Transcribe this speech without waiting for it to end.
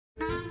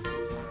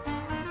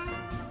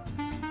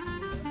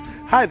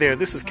Hi there,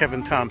 this is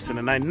Kevin Thompson,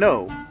 and I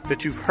know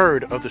that you've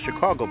heard of the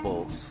Chicago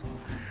Bulls,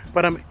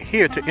 but I'm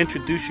here to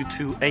introduce you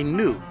to a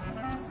new,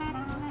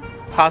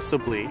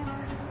 possibly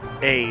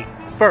a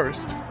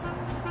first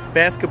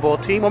basketball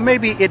team, or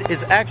maybe it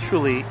is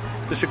actually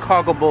the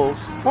Chicago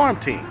Bulls farm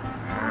team.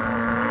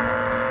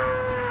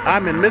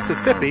 I'm in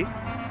Mississippi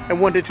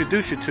and want to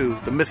introduce you to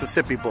the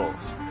Mississippi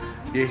Bulls.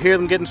 You hear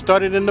them getting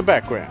started in the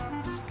background.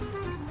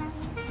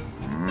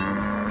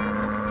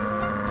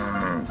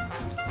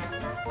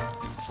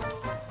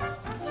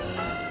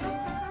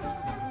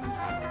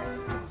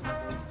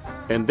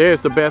 And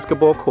there's the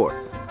basketball court.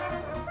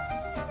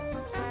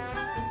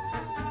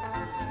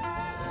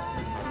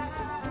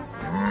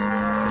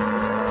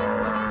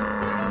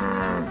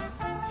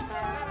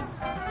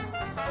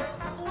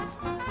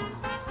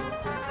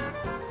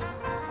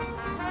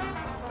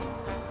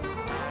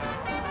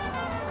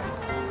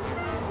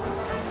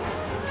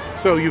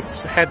 So you've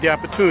had the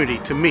opportunity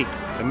to meet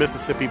the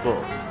Mississippi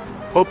Bulls.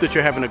 Hope that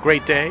you're having a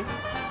great day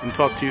and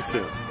talk to you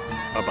soon.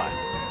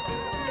 Bye-bye.